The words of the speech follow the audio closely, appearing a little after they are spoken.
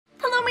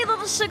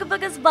Sugar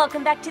Boogers,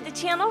 welcome back to the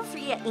channel for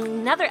yet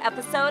another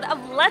episode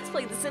of Let's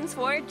Play The Sims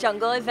 4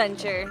 Jungle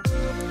Adventure.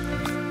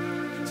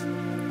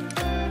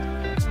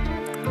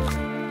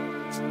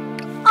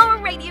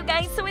 Alright you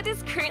guys, so it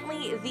is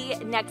currently the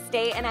next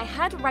day and I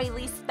had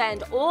Riley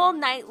spend all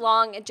night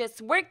long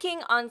just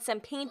working on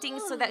some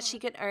paintings so that she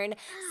could earn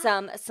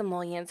some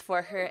simoleons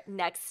for her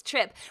next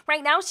trip.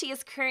 Right now she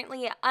is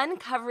currently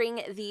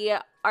uncovering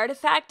the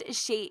artifact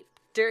shaped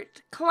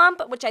dirt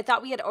clump, which I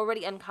thought we had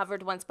already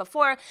uncovered once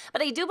before,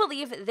 but I do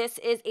believe this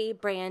is a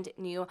brand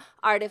new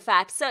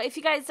artifact. So if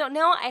you guys don't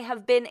know, I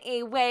have been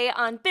away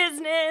on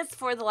business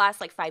for the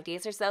last like 5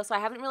 days or so, I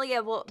haven't really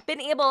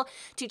been able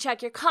to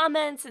check your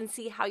comments and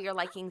see how you're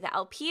liking the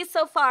LP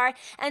so far,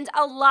 and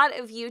a lot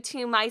of you,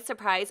 to my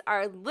surprise,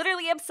 are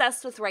literally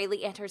obsessed with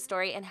Riley and her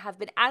story and have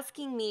been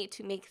asking me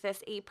to make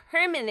this a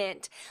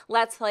permanent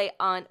Let's Play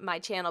on my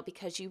channel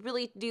because you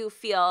really do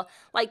feel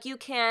like you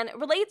can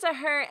relate to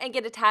her and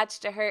get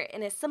attached to her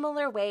in a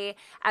similar way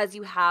as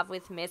you have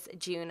with Miss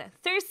June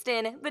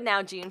Thurston, but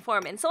now June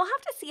Foreman. So we'll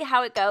have to see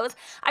how it goes.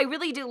 I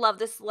really do love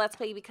this Let's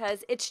Play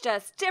because it's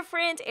just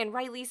different, and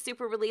Riley's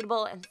super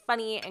relatable and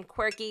funny and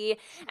quirky,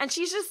 and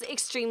she's just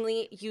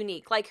extremely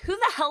unique. Like, who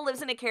the hell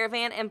lives in a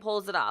caravan and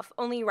pulls it off?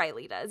 Only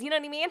Riley does. You know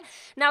what I mean?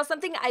 Now,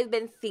 something I've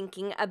been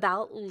thinking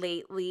about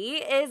lately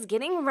is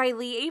getting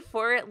Riley a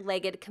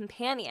four-legged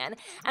companion.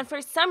 And for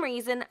some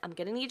reason, I'm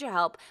gonna need your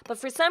help, but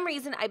for some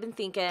reason I've been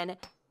thinking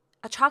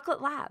a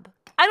chocolate lab.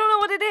 I don't know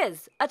what it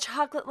is. A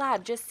chocolate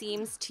lab just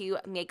seems to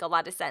make a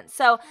lot of sense.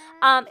 So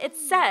it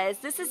says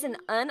this is an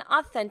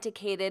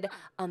unauthenticated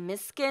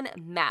Amiskin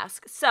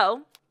mask.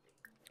 So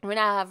we're going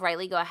to have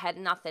Riley go ahead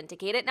and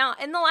authenticate it. Now,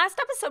 in the last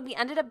episode, we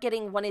ended up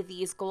getting one of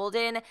these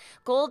golden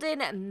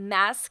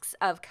masks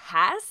of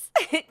Cass.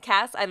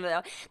 Cass, I don't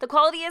know. The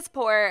quality is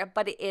poor,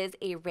 but it is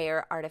a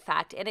rare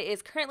artifact, and it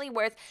is currently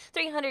worth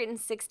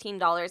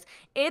 $316.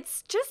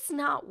 It's just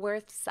not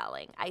worth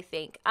selling, I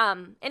think.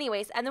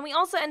 Anyways, and then we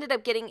also ended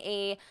up getting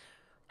a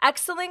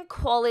excellent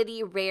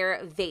quality rare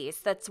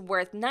vase that's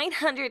worth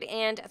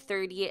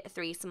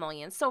 933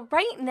 simoleons. So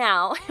right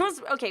now,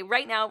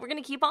 right now, we're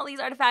going to keep all these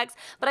artifacts,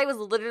 but I was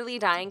literally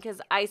dying because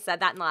I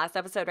said that in the last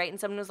episode, right? And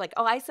someone was like,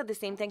 oh, I said the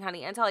same thing,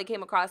 honey, until I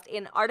came across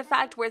an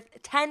artifact worth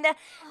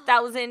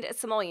 10,000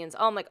 simoleons.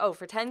 Oh, I'm like, oh,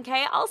 for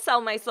 10K, I'll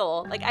sell my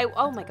soul. Like,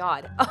 oh my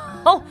God.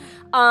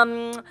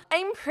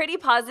 I'm pretty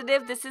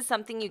positive this is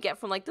something you get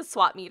from like the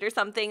swap meet or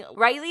something.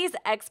 Riley's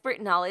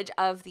expert knowledge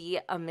of the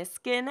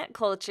Amiskin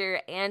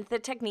culture and the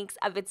techniques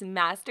of its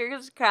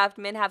masters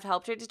craftsmen have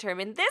helped her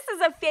determine this is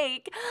a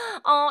fake.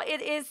 Oh,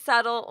 it is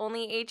subtle.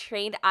 Only a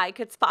trained eye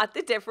could spot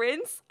the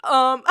difference.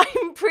 I'm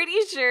pretty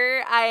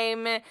sure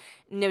I'm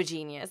no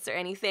genius or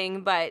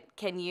anything, but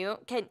can you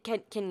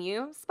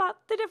spot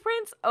the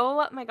difference?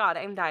 Oh my God,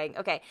 I'm dying.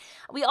 Okay,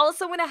 we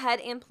also went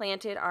ahead and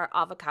planted our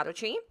avocado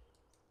tree.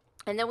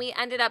 And then we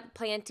ended up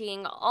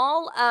planting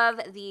all of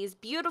these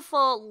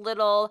beautiful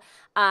little,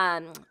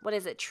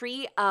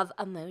 tree of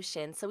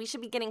emotion. So we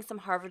should be getting some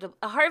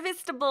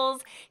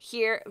harvestables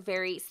here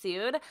very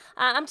soon.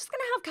 I'm just going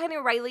to have kind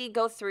of Riley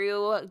go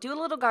through, do a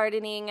little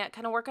gardening,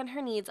 kind of work on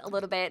her needs a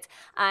little bit.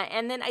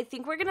 And then I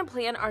think we're going to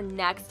plan our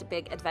next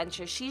big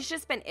adventure. She's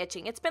just been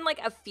itching. It's been like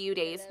a few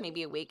days,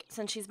 maybe a week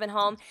since she's been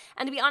home.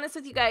 And to be honest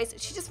with you guys,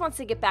 she just wants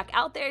to get back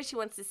out there. She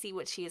wants to see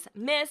what she's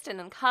missed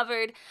and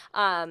uncovered,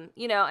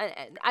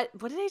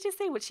 what did I just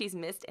say? What she's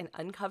missed and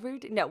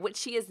uncovered? No, what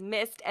she has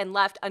missed and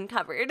left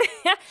uncovered.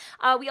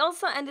 We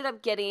also ended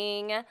up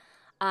getting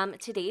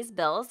today's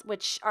bills,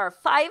 which are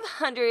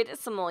 500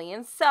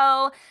 simoleons.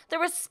 So the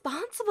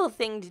responsible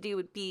thing to do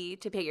would be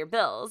to pay your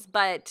bills,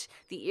 but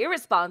the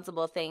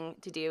irresponsible thing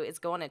to do is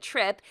go on a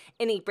trip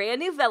in a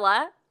brand new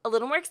villa, a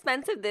little more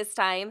expensive this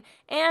time,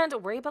 and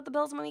worry about the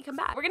bills when we come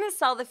back. We're going to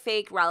sell the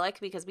fake relic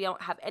because we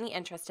don't have any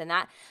interest in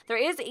that. There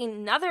is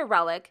another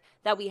relic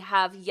that we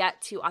have yet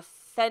to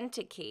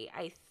authenticate,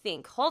 I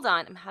think. Hold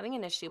on, I'm having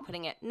an issue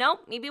putting it. Nope,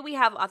 maybe we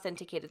have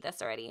authenticated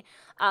this already.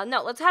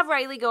 No, let's have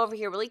Riley go over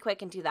here really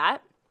quick and do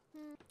that.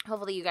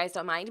 Hopefully you guys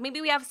don't mind. Maybe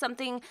we have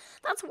something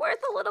that's worth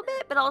a little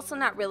bit, but also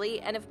not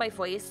really. And if my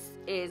voice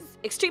is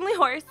extremely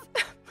hoarse,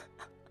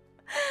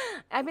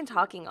 I've been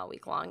talking all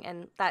week long,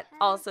 and that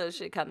also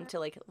should come to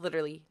like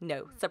literally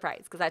no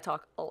surprise because I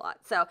talk a lot.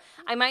 So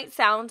I might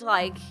sound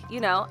like,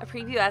 you know, a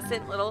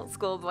prepubescent little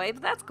schoolboy,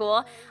 but that's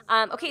cool.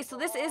 Okay, so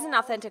this is an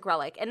authentic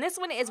relic, and this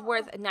one is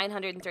worth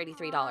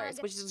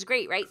 $933, which is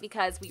great, right?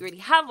 Because we already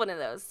have one of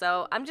those.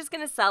 So I'm just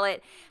going to sell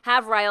it,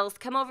 have Riles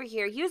come over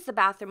here, use the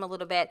bathroom a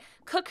little bit,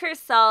 cook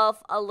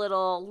herself a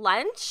little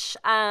lunch.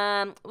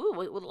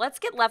 Let's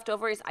get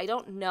leftovers. I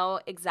don't know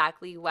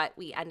exactly what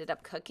we ended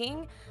up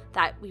cooking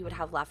that we would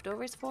have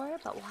leftovers for,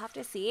 but we'll have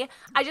to see.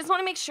 I just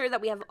want to make sure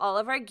that we have all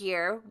of our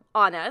gear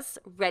on us,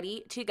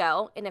 ready to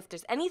go, and if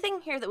there's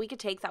anything here that we could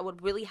take that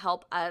would really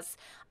help us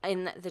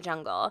in the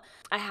jungle.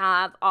 I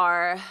have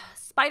our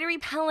spider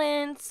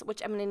repellents,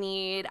 which I'm going to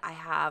need. I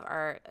have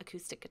our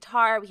acoustic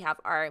guitar. We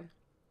have our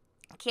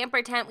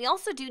camper tent. We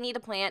also do need to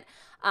plant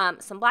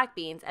some black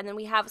beans, and then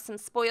we have some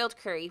spoiled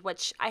curry,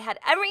 which I had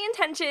every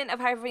intention of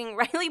having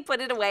Riley put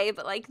it away,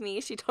 but like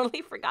me, she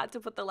totally forgot to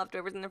put the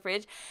leftovers in the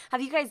fridge.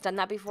 Have you guys done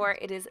that before?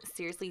 It is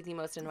seriously the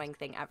most annoying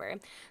thing ever.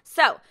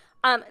 So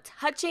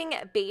touching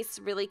base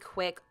really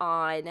quick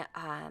on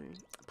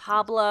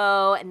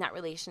Pablo and that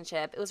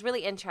relationship, it was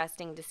really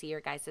interesting to see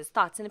your guys'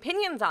 thoughts and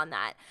opinions on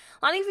that.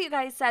 A lot of you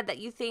guys said that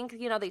you think,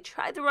 you know, they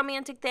tried the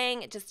romantic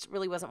thing, it just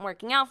really wasn't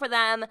working out for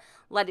them,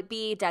 let it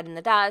be, dead in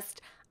the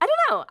dust. I don't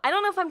know. I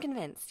don't know if I'm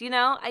convinced, you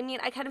know? I mean,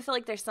 I kind of feel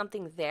like there's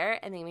something there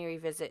and they may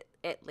revisit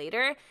it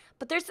later.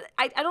 But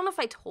I don't know if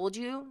I told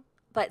you,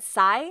 but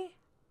Sai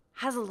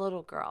has a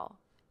little girl.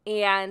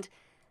 And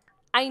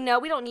I know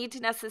we don't need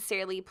to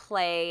necessarily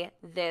play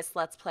this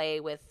Let's Play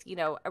with, you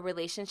know, a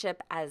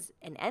relationship as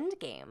an end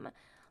game.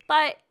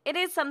 But it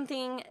is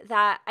something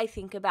that I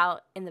think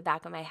about in the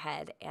back of my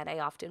head. And I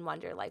often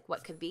wonder, like,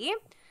 what could be?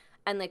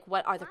 And, like,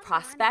 what are the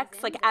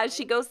prospects, like, as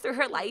she goes through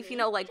her life, you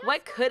know, like,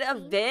 what could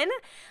have been?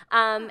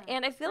 And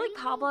I feel like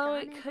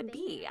Pablo could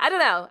be. I don't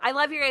know. I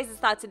love your guys'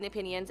 thoughts and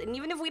opinions. And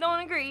even if we don't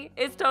agree,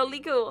 it's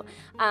totally cool.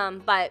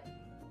 But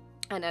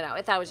I don't know.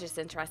 I thought it was just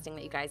interesting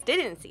that you guys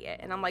didn't see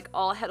it. And I'm, like,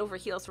 all head over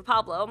heels for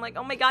Pablo. I'm like,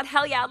 oh, my God,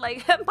 hell yeah.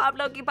 Like,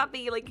 Pablo, que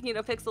papi, like, you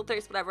know, pixel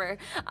thirst, whatever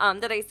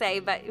that I say.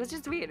 But it was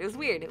just weird. It was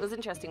weird. It was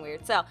interesting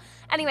weird. So,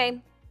 anyway,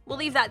 we'll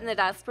leave that in the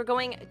dust. We're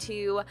going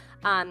to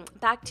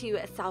back to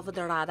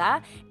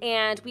Selvadorada,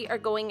 and we are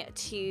going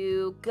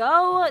to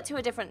go to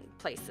a different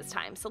place this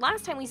time. So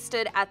last time we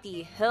stood at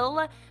the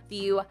Hill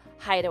View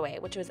Hideaway,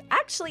 which was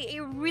actually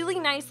a really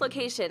nice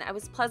location. I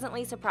was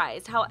pleasantly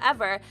surprised.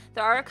 However,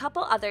 there are a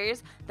couple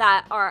others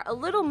that are a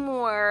little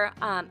more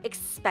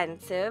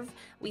expensive.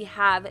 We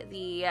have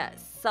the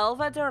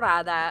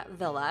Selvadorada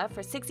Villa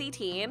for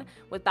 $618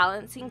 with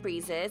Balancing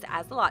Breezes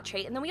as the lot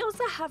trait. And then we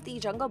also have the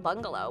Jungle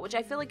Bungalow, which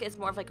I feel like is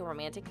more of like a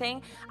romantic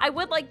thing. I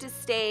would like to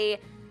stay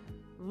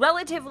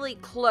relatively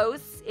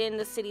close in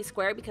the city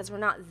square because we're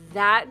not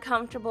that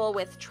comfortable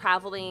with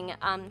traveling yet.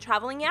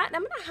 And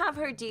I'm gonna have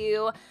her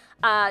do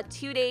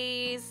 2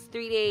 days,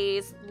 3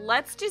 days.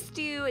 Let's just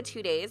do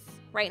 2 days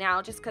right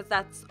now, just because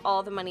that's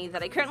all the money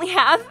that I currently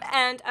have.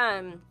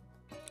 And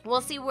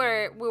we'll see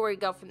where we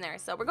go from there.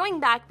 So we're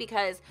going back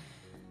because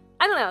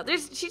I don't know.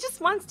 She just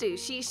wants to.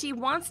 She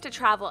wants to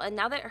travel, and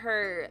now that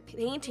her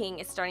painting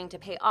is starting to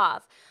pay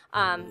off,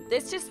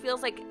 this just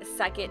feels like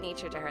second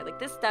nature to her. Like,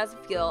 this does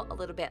feel a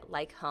little bit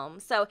like home.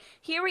 So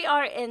here we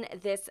are in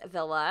this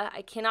villa.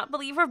 I cannot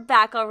believe we're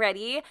back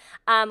already.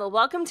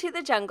 Welcome to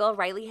the jungle.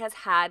 Riley has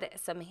had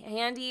some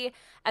handy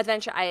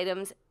adventure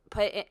items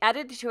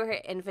added to her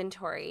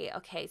inventory.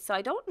 Okay, so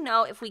I don't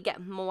know if we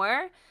get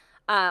more.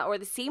 Or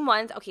the same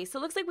ones. Okay, so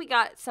it looks like we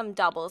got some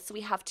doubles. So we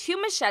have 2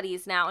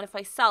 machetes now, and if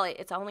I sell it,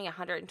 it's only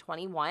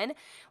 121.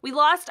 We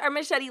lost our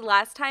machete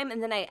last time,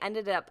 and then I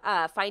ended up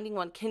finding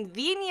one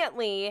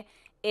conveniently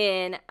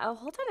in, oh,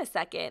 hold on a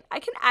second. I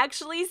can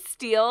actually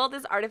steal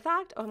this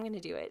artifact. Oh, I'm going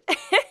to do it.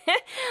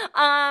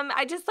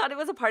 I just thought it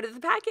was a part of the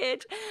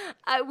package.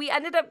 We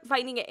ended up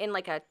finding it in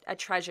like a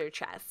treasure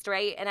chest,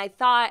 right? And I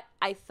thought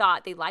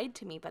they lied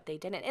to me, but they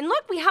didn't. And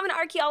look, we have an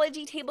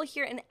archaeology table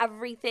here and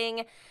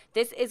everything.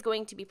 This is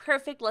going to be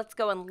perfect. Let's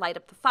go and light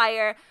up the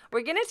fire.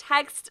 We're going to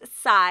text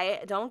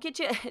Sai. Don't get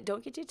your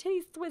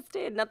titties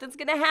twisted. Nothing's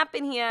going to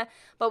happen here.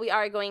 But we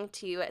are going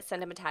to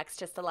send him a text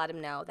just to let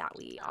him know that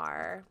we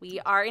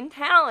are in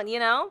town, you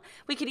know?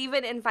 We could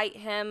even invite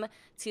him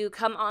to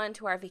come on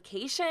to our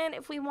vacation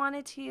if we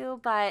wanted to.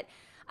 But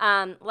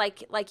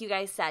like you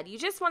guys said, you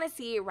just want to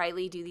see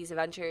Riley do these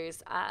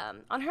adventures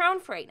on her own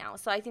for right now.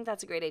 So I think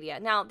that's a great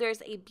idea. Now,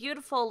 there's a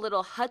beautiful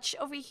little hutch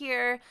over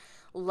here.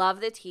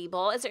 Love the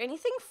table. Is there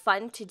anything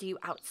fun to do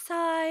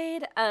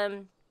outside?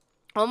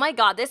 Oh my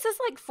God, this is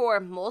like for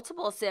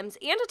multiple Sims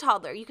and a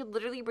toddler. You could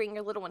literally bring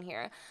your little one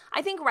here.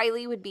 I think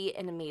Riley would be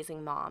an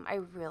amazing mom. I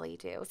really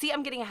do. See,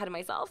 I'm getting ahead of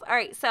myself. All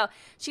right, so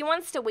she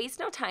wants to waste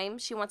no time.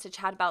 She wants to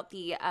chat about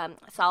the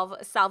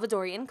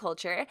Salvadorian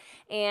culture.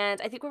 And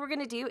I think what we're going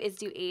to do is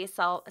do a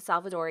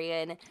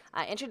Salvadorian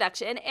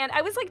introduction. And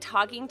I was like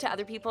talking to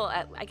other people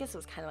at, I guess it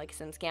was kind of like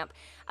Sims Camp,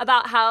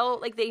 about how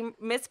like they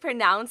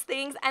mispronounce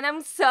things. And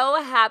I'm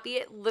so happy.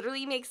 It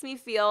literally makes me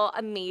feel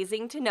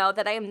amazing to know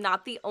that I am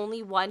not the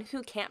only one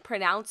who can't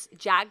pronounce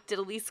Jack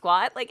Diddly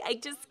Squat. Like, I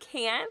just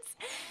can't.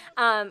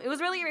 It was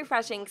really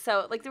refreshing.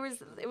 So like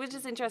it was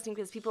just interesting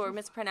because people were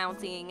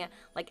mispronouncing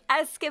like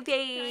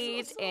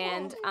escapade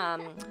and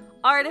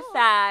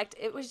artifact.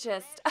 It was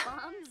just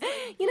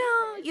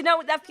you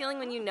know that feeling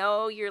when you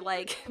know you're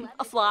like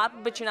a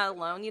flop but you're not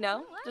alone, you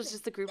know? There's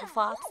just a group of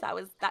flops. That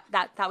was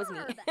me.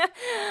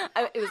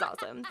 It was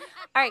awesome.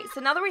 All right,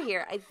 so now that we're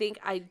here, I think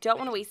I don't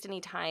want to waste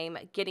any time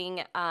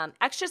getting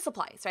extra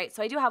supplies, right?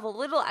 So I do have a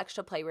little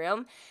extra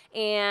playroom,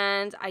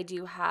 and I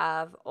do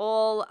have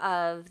all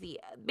of the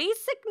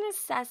basic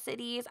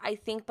necessities, I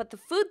think, but the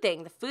food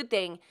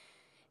thing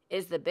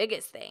is the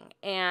biggest thing,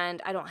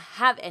 and I don't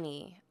have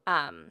any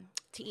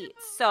to eat.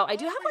 So I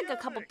do have like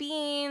a couple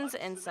beans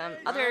and some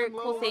other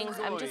cool things.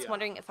 I'm just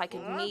wondering if I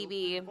could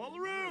maybe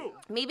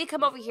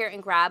come over here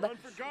and grab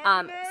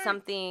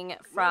something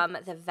from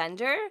the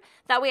vendor.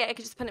 That way I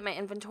could just put it in my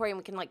inventory and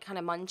we can like kind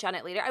of munch on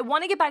it later. I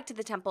want to get back to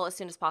the temple as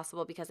soon as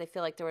possible because I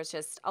feel like there was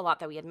just a lot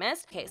that we had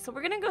missed. Okay, so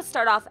we're gonna go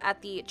start off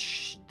at the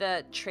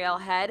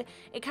trailhead.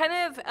 It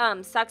kind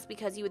of sucks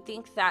because you would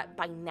think that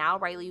by now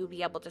Riley would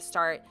be able to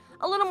start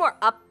a little more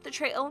up the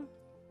trail.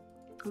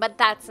 But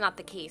that's not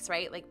the case,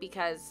 right? Like,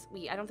 because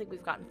I don't think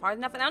we've gotten far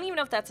enough. And I don't even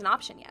know if that's an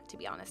option yet, to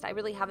be honest. I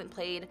really haven't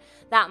played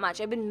that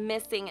much. I've been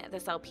missing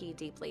this LP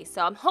deeply.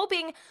 So I'm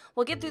hoping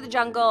we'll get through the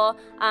jungle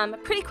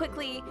pretty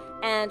quickly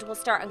and we'll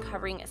start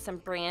uncovering some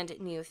brand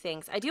new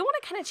things. I do want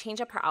to kind of change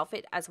up her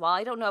outfit as well.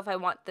 I don't know if I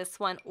want this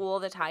one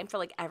all the time for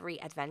like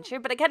every adventure,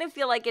 but I kind of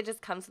feel like it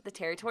just comes with the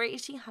territory.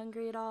 Is she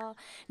hungry at all?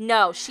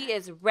 No, she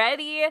is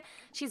ready.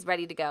 She's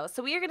ready to go.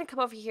 So we are going to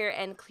come over here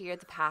and clear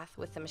the path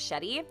with the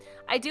machete.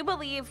 I do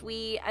believe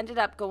we ended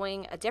up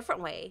going a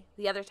different way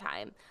the other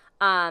time.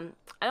 I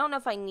don't know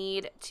if I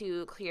need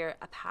to clear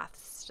a path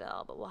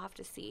still, but we'll have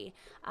to see.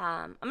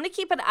 I'm going to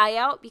keep an eye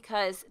out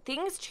because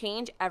things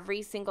change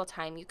every single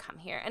time you come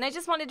here. And I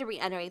just wanted to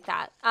reiterate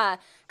that. A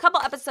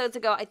couple episodes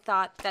ago, I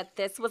thought that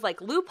this was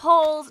like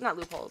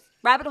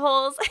rabbit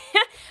holes,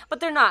 but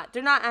they're not.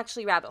 They're not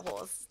actually rabbit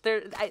holes.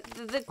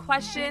 The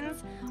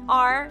questions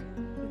are,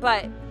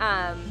 but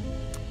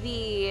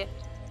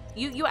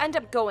you end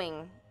up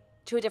going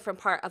to a different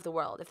part of the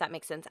world, if that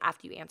makes sense,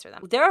 after you answer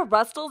them. There are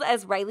rustles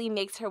as Riley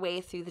makes her way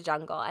through the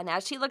jungle, and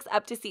as she looks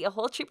up to see a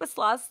whole troop of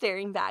sloths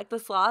staring back, the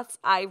sloths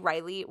eye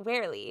Riley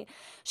warily.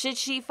 Should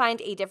she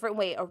find a different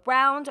way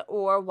around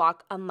or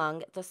walk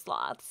among the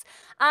sloths?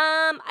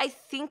 I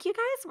think, you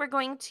guys, we're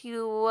going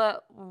to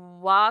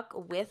walk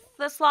with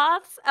the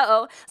sloths.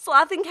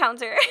 Sloth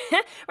encounter.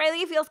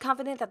 Riley feels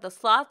confident that the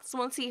sloths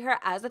won't see her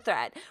as a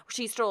threat.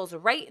 She strolls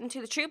right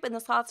into the troop, and the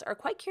sloths are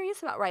quite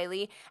curious about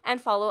Riley and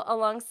follow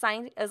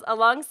alongside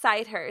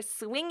her,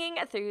 swinging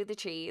through the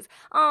trees.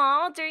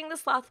 During the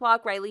sloth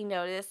walk, Riley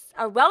noticed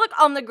a relic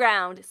on the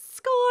ground.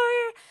 Score!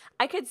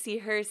 I could see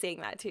her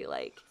saying that too,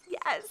 like,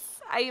 yes,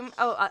 I am.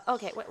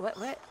 Okay,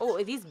 what? Oh,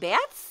 are these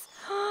bats?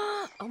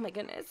 Oh my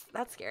goodness,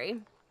 that's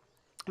scary.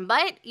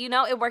 But,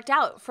 it worked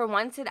out. For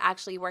once, it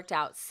actually worked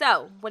out.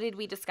 So, what did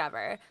we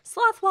discover?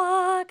 Sloth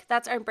walk.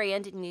 That's our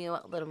brand new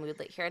little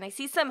moodlet here. And I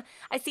see some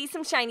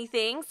shiny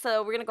things.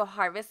 So, we're going to go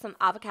harvest some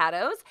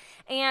avocados.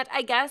 And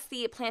I guess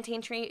the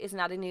plantain tree is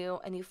not a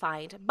new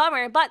find.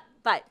 Bummer, but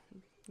the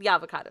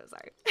avocados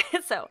are.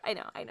 So, I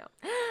know.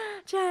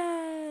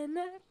 Jen.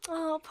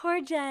 Oh,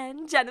 poor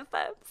Jen.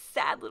 Jennifer.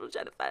 Sad little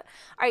Jennifer.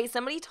 All right,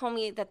 somebody told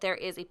me that there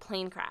is a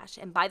plane crash.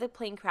 And by the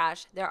plane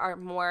crash, there are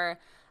more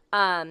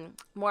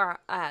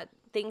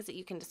things that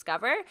you can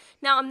discover.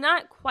 Now, I'm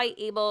not quite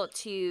able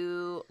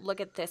to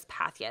look at this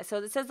path yet. So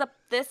this says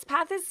this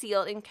path is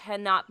sealed and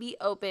cannot be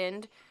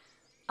opened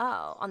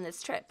on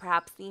this trip.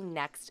 Perhaps the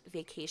next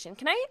vacation.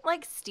 Can I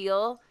like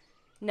steal?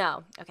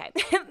 No. Okay.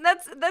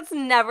 That's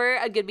never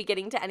a good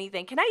beginning to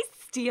anything. Can I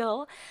steal?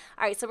 All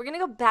right, so we're going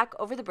to go back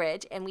over the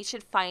bridge, and we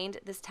should find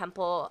this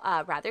temple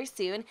rather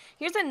soon.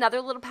 Here's another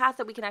little path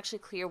that we can actually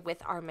clear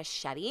with our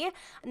machete.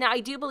 Now, I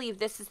do believe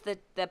this is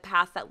the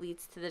path that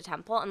leads to the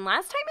temple, and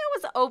last time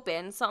it was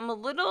open, so I'm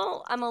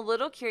a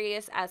little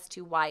curious as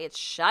to why it's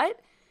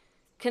shut,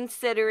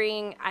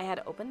 considering I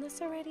had opened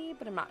this already,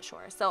 but I'm not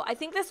sure. So I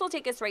think this will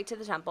take us right to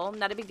the temple.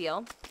 Not a big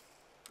deal.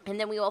 And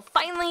then we will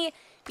finally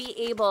be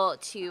able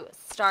to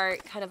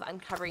start kind of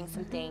uncovering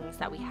some things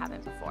that we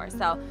haven't before.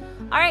 So,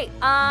 all right.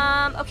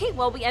 Okay,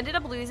 well, we ended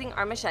up losing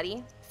our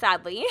machete,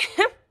 sadly.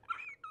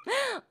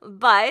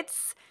 But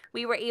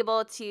we were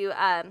able to,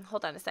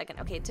 hold on a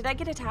second. Okay, did I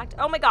get attacked?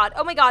 Oh my god,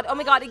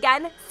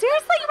 again?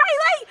 Seriously,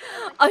 Riley?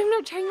 I'm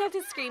not trying not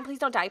to scream. Please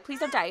don't die,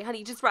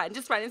 honey, just run,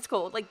 it's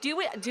cool. Like, do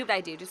what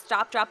I do, just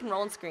stop, drop, and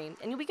roll and scream,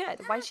 and you'll be good.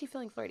 Why is she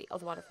feeling flirty? Oh,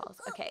 the waterfalls,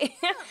 okay.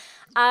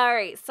 All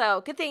right,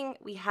 so good thing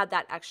we had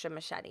that extra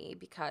machete,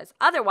 because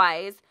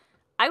otherwise,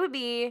 I would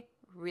be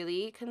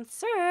really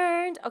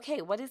concerned.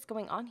 Okay, what is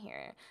going on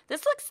here?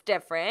 This looks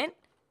different.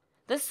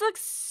 This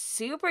looks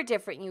super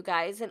different, you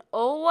guys, and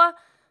oh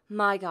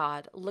my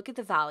god, look at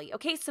the valley.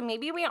 Okay, so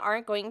maybe we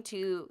aren't going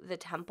to the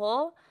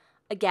temple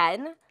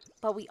again,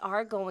 but we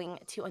are going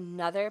to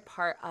another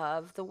part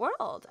of the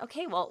world.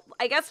 Okay, well,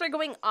 I guess we're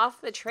going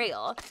off the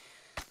trail.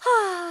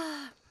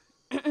 I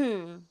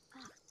feel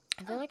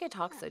like I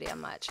talk so damn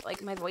much.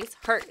 Like, my voice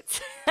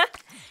hurts.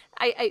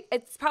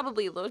 It's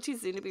probably a little too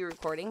soon to be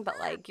recording, but,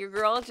 like, your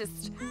girl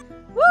just,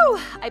 woo!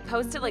 I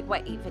posted, like,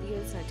 what, 8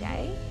 videos in a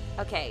day?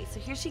 Okay, so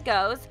here she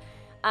goes.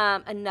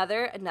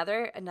 Another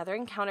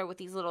encounter with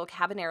these little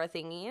cabanera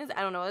thingies.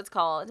 I don't know what it's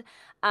called.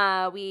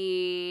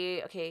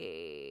 Okay.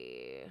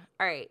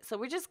 All right. So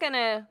we're just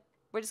gonna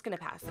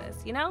pass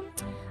this,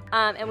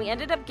 and we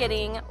ended up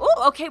getting,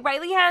 oh, okay.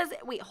 Riley has,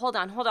 wait, hold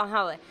on.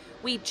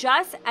 We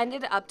just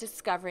ended up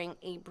discovering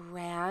a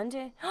brand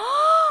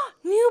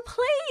new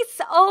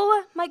place.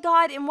 Oh my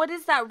god. And what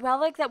is that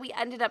relic that we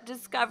ended up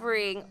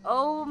discovering?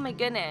 Oh my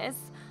goodness.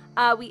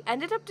 we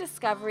ended up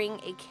discovering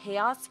a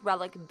Chaos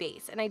Relic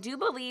base. And I do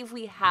believe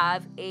we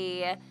have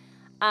a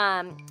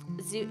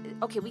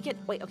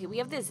we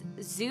have this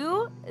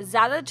Zoo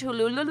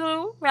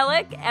Zadatululu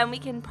relic, and we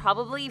can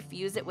probably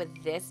fuse it with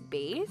this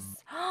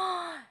base.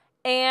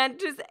 And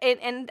just it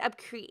ended up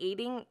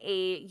creating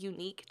a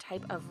unique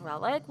type of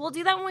relic. We'll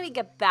do that when we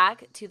get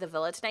back to the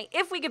villa tonight.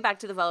 If we get back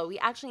to the villa, we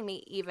actually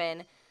may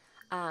even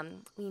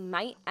we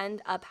might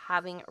end up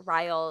having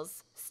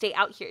Riles stay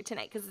out here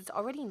tonight because it's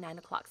already 9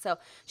 o'clock. So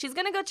she's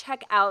going to go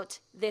check out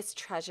this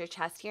treasure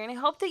chest here. And I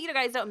hope that you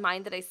guys don't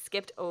mind that I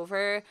skipped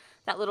over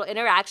that little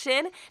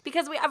interaction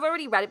because I've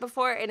already read it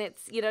before and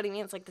it's, you know what I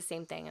mean? It's like the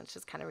same thing. It's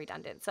just kind of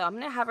redundant. So I'm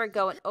going to have her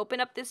go and open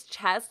up this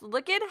chest.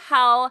 Look at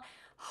how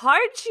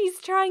hard she's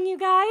trying, you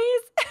guys.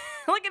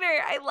 Look at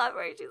her. I love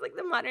her. She's like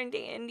the modern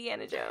day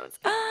Indiana Jones.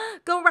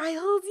 Go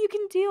Riles, you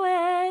can do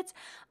it.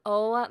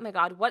 Oh my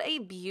God, what a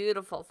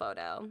beautiful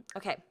photo.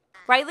 Okay,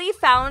 Riley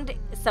found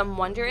some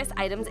wondrous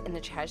items in the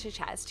treasure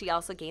chest. She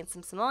also gained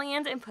some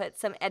simoleons and put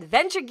some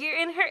adventure gear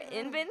in her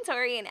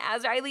inventory. And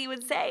as Riley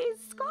would say,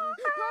 score. All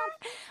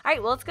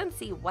right, well, let's go and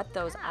see what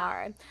those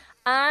are.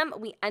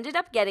 We ended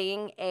up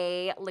getting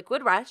a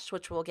liquid rush,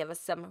 which will give us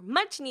some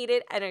much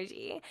needed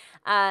energy.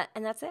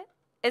 And that's it.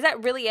 Is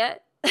that really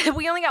it?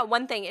 We only got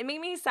one thing. It made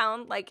me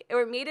sound like,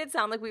 or it made it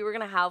sound like we were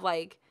going to have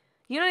like,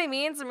 you know what I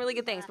mean? Some really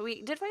good things. But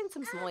we did find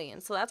some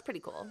simoleons, so that's pretty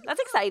cool. That's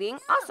exciting.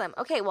 Awesome.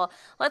 Okay, well,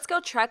 let's go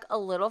trek a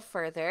little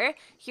further.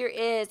 Here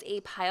is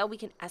a pile we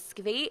can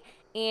excavate.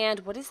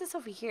 And what is this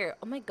over here?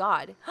 Oh my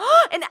God.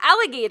 An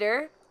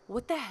alligator.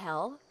 What the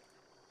hell?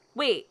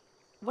 Wait,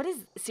 what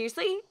is,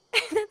 seriously?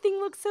 That thing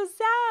looks so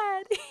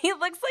sad. He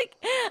looks like,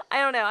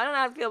 I don't know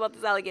how to feel about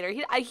this alligator.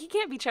 He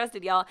can't be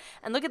trusted, y'all.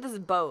 And look at this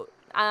boat.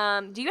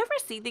 Do you ever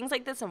see things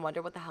like this and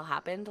wonder what the hell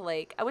happened?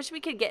 Like, I wish we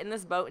could get in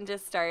this boat and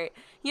just start,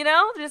 you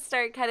know,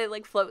 kind of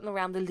like floating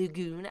around the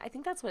lagoon. I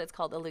think that's what it's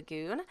called, a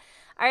lagoon.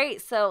 All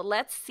right, so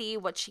let's see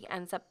what she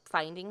ends up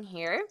finding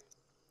here.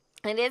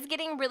 It is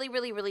getting really,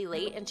 really, really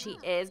late, and she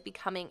is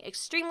becoming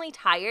extremely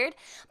tired.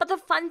 But the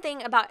fun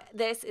thing about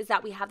this is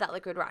that we have that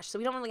liquid rush, so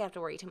we don't really have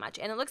to worry too much.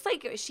 And it looks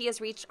like she has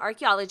reached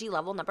archaeology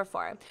level number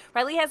 4.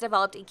 Riley has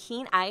developed a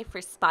keen eye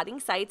for spotting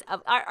sites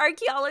of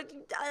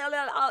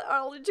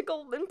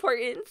archaeological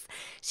importance.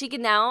 She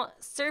can now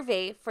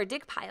survey for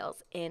dig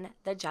piles in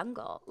the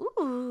jungle.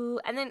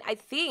 Ooh. And then I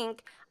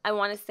think, I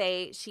want to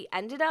say, she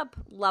ended up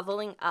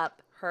leveling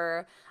up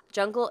her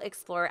jungle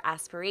explorer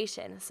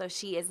aspiration. So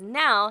she is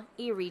now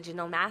a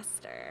regional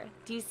master.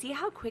 Do you see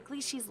how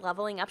quickly she's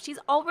leveling up? She's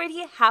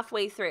already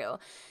halfway through.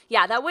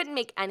 Yeah, that wouldn't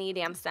make any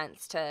damn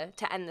sense to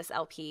end this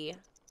LP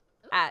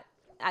at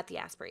the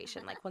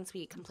aspiration, like once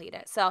we complete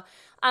it. So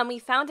we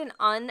found an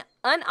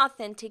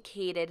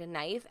unauthenticated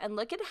knife, and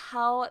look at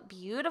how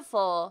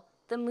beautiful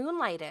the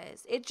moonlight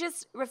is. It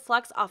just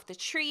reflects off the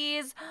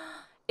trees.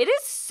 It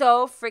is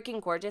so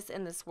freaking gorgeous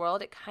in this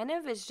world. It kind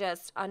of is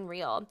just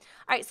unreal. All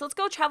right, so let's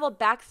go travel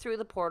back through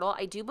the portal.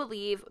 I do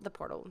believe the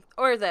portal,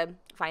 or the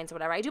vines or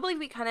whatever, I do believe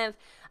we kind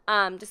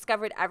of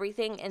discovered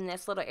everything in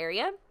this little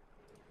area.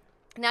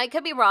 Now, I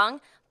could be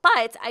wrong,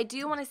 but I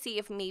do want to see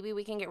if maybe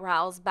we can get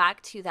Riles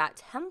back to that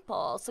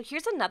temple. So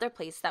here's another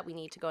place that we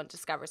need to go and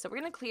discover. So we're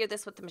going to clear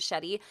this with the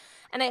machete,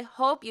 and I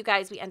hope you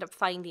guys, we end up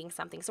finding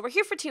something. So we're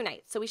here for 2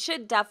 nights, so we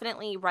should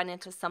definitely run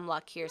into some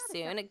luck here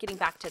soon at getting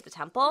back to the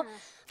temple.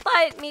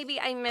 But maybe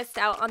I missed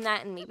out on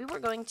that, and maybe we're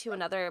going to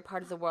another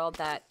part of the world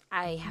that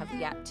I have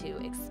yet to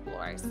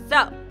explore.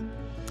 So,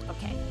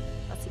 okay,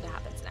 let's see what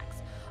happens next.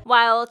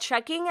 While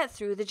trekking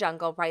through the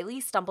jungle,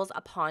 Riley stumbles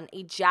upon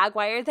a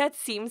jaguar that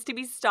seems to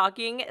be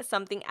stalking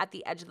something at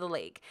the edge of the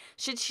lake.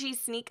 Should she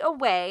sneak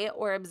away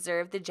or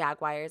observe the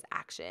jaguar's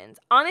actions?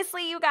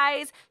 Honestly, you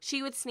guys,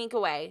 she would sneak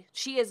away.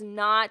 She is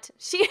not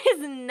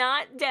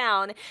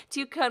down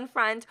to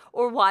confront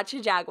or watch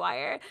a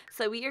jaguar.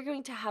 So we are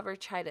going to have her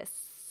try to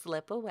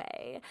slip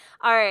away.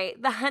 All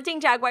right, the hunting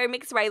jaguar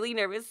makes Riley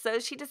nervous, so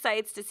she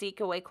decides to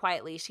sneak away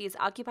quietly. She is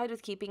occupied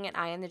with keeping an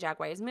eye on the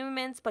jaguar's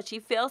movements, but she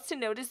fails to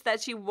notice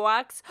that she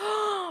walks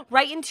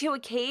right into a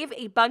cave.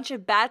 A bunch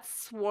of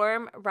bats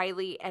swarm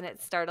Riley, and it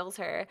startles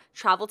her.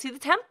 Travel to the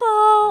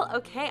temple.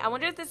 Okay, I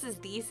wonder if this is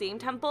the same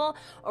temple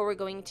or we're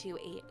going to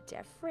a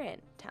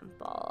different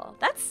temple.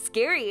 That's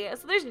scary.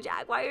 So there's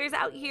jaguars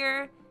out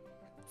here,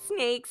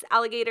 snakes,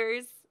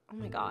 alligators. Oh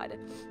my God.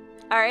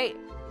 All right.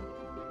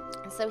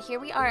 So here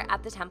we are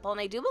at the temple, and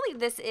I do believe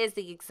this is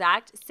the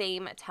exact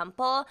same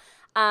temple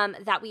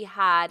that we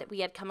had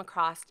come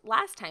across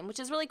last time, which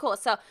is really cool.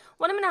 So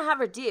what I'm going to have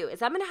her do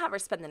is I'm going to have her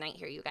spend the night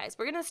here, you guys.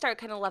 We're going to start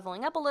kind of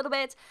leveling up a little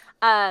bit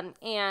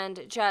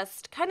and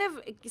just kind of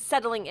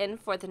settling in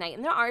for the night.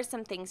 And there are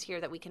some things here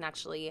that we can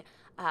actually,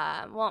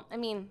 well, I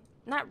mean,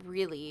 not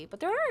really, but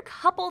there are a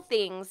couple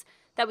things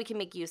that we can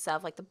make use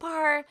of, like the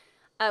bar.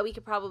 We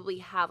could probably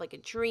have like a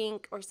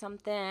drink or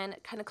something,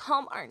 kind of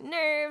calm our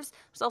nerves.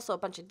 There's also a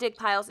bunch of dig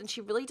piles, and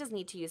she really does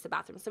need to use the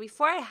bathroom. So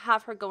before I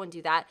have her go and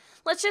do that,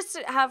 let's just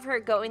have her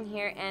go in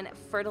here and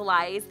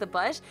fertilize the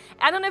bush.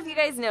 I don't know if you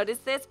guys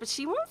noticed this, but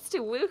she wants to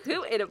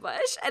woohoo in a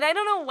bush, and I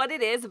don't know what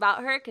it is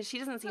about her, because she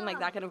doesn't seem like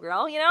that kind of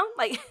girl, you know,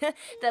 like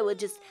that would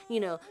just, you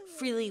know,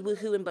 freely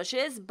woohoo in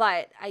bushes.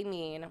 But I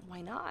mean,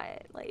 why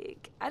not?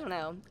 Like, I don't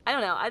know.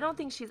 I don't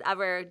think she's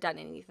ever done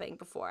anything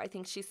before. I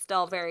think she's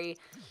still very,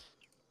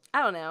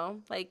 I don't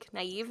know, like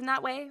naive in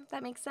that way, if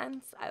that makes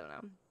sense. I don't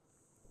know.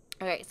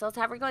 All right, so let's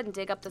have her go ahead and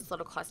dig up this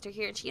little cluster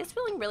here. And she is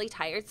feeling really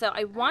tired, so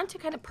I want to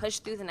kind of push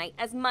through the night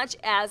as much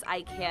as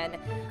I can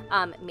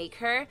make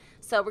her.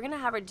 So we're going to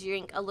have her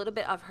drink a little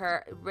bit of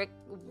her,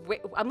 I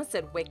almost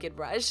said wicked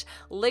rush,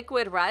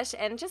 liquid rush.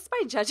 And just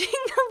by judging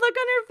the look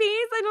on her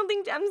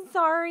face, I'm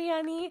sorry,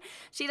 honey.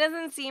 She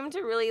doesn't seem to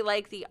really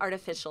like the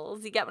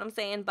artificials. You get what I'm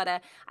saying?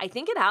 But I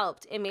think it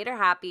helped. It made her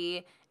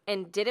happy.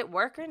 And did it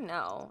work or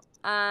no?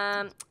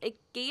 It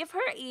gave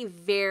her a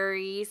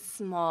very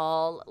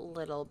small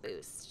little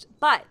boost.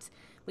 But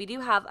we do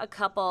have a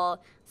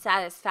couple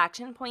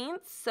satisfaction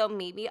points, so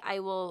maybe I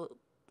will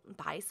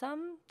buy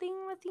something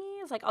with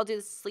these. Like, I'll do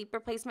the sleep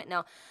replacement.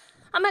 No,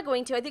 I'm not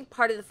going to. I think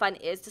part of the fun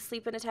is to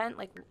sleep in a tent.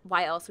 Like,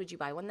 why else would you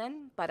buy one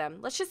then? But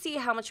let's just see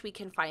how much we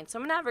can find. So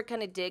I'm going to have her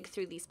kind of dig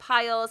through these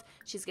piles.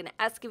 She's going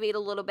to excavate a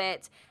little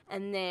bit.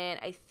 And then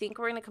I think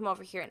we're going to come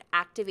over here and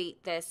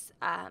activate this,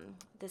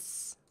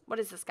 what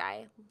is this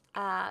guy?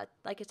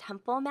 Like a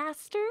temple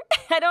master?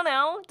 I don't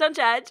know. Don't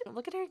judge.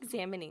 Look at her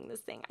examining this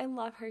thing. I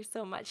love her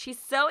so much. She's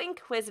so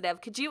inquisitive.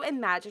 Could you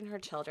imagine her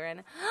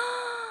children?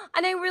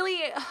 And I really,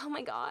 oh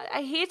my God,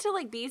 I hate to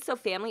like be so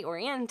family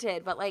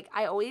oriented, but like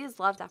I always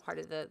love that part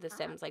of the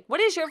Sims. Like, what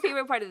is your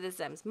favorite part of the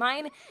Sims?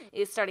 Mine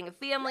is starting a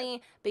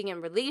family, being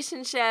in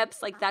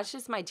relationships. Like, that's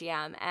just my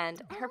jam.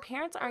 And her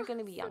parents aren't going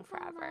to be young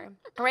forever.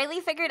 Riley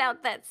figured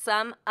out that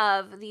some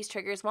of these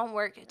triggers won't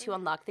work to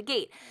unlock the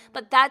gate,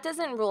 but that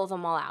doesn't rule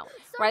them all out.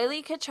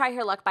 Riley could try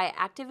her luck by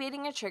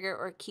activating a trigger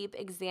or keep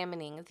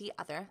examining the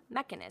other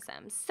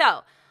mechanisms.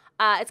 So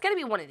it's going to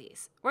be one of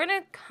these. We're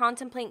going to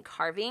contemplate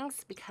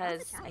carvings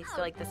because I feel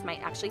like this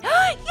might actually...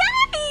 Yay!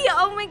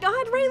 Oh my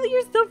God, Riley,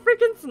 you're so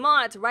freaking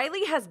smart.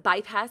 Riley has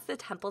bypassed the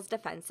temple's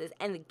defenses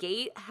and the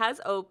gate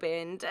has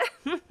opened.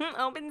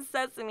 Open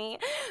sesame.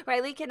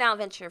 Riley can now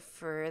venture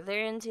further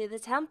into the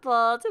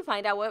temple to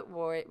find out what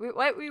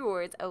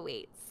rewards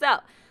await. So,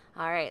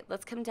 all right,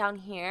 let's come down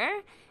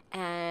here.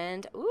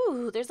 And,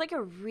 ooh, there's like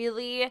a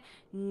really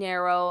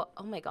narrow,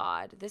 oh my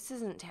God, this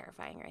isn't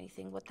terrifying or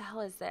anything. What the hell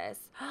is this?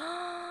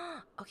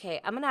 Okay,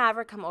 I'm going to have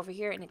her come over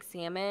here and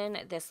examine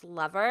this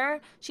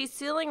lever. She's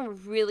feeling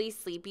really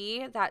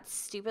sleepy. That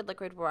stupid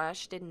liquid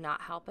rush did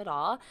not help at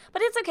all.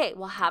 But it's okay.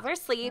 We'll have her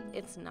sleep.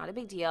 It's not a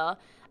big deal.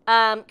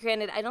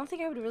 Granted, I don't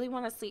think I would really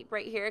want to sleep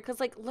right here because,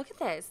 like, look at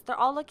this. They're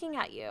all looking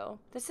at you.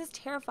 This is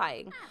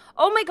terrifying.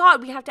 Oh my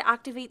God, we have to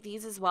activate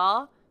these as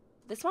well.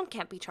 This one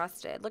can't be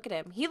trusted. Look at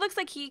him. He looks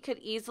like he could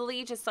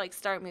easily just like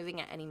start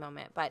moving at any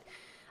moment. But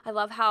I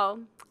love how,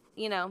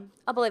 you know,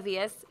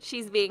 oblivious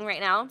she's being right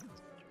now.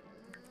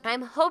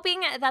 I'm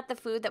hoping that the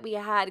food that we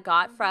had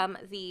got from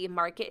the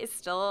market is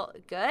still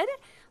good.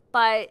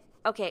 But,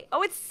 okay.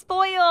 Oh, it's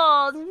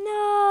spoiled.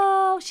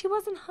 No, she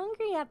wasn't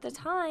hungry at the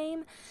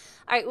time.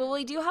 All right, well,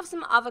 we do have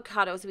some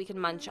avocados we can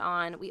munch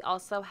on. We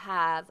also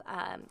have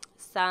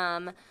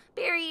some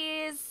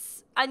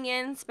berries,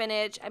 onion,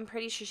 spinach. I'm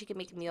pretty sure she can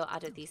make a meal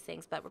out of these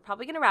things, but we're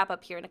probably going to wrap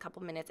up here in a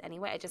couple minutes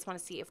anyway. I just want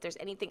to see if there's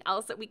anything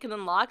else that we can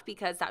unlock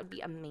because that would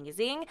be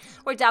amazing.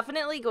 We're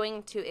definitely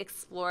going to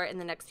explore in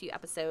the next few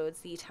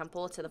episodes the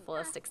temple to the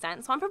fullest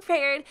extent, so I'm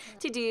prepared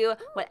to do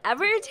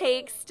whatever it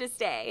takes to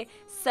stay.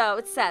 So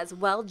it says,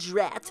 well,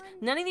 drat.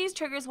 None of these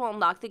triggers will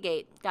unlock the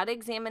gate. Got to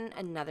examine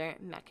another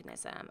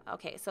mechanism.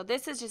 Okay, so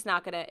this is just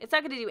not going to, it's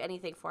not going to do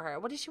anything for her.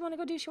 What does she want to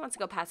go do? She wants to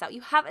go pass out.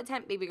 You have a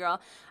tent, baby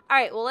girl. All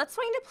right, well, let's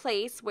find a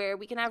place where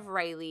we can have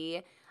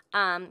Riley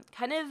kind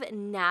of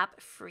nap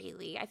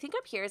freely. I think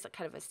up here is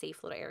kind of a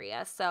safe little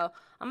area. So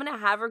I'm going to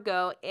have her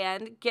go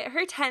and get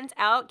her tent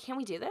out. Can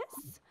we do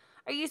this?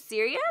 Are you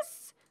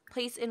serious?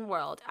 Place in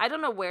world. I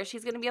don't know where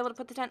she's going to be able to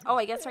put the tent. Oh,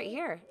 I guess right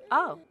here.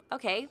 Oh,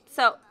 okay.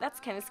 So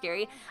that's kind of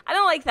scary. I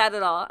don't like that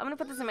at all. I'm going to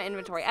put this in my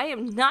inventory. I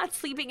am not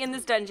sleeping in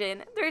this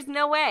dungeon. There's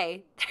no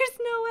way. There's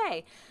no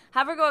way.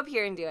 Have her go up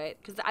here and do it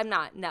because I'm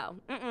not. No.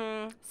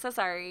 So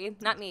sorry.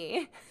 Not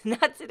me.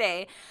 Not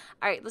today.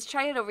 All right. Let's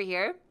try it over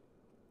here.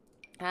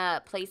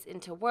 Place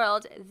into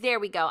world. There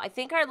we go. I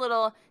think our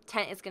little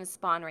tent is going to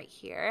spawn right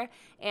here.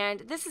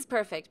 And this is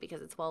perfect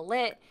because it's well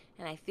lit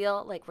and I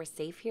feel like we're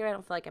safe here. I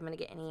don't feel like I'm going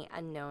to get any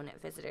unknown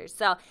visitors.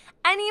 So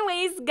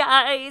anyways,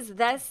 guys,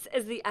 this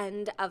is the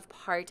end of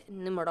part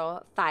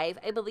numero 5,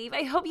 I believe.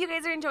 I hope you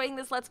guys are enjoying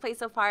this Let's Play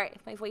so far.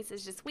 If my voice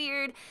is just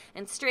weird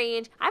and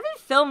strange, I haven't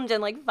filmed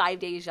in like 5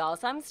 days, y'all.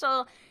 So I'm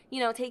still,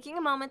 taking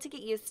a moment to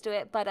get used to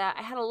it. But I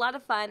had a lot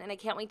of fun, and I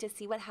can't wait to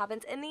see what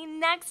happens in the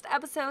next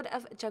episode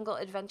of Jungle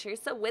Adventure.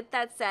 So with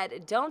that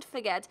said, don't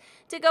forget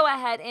to go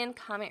ahead and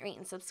comment, rate,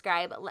 and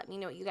subscribe. Let me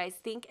know what you guys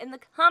think in the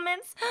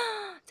comments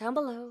down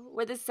below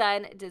where the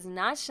sun does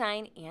not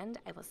shine, and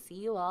I will see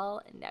you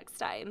all next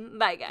time.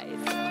 Bye, guys.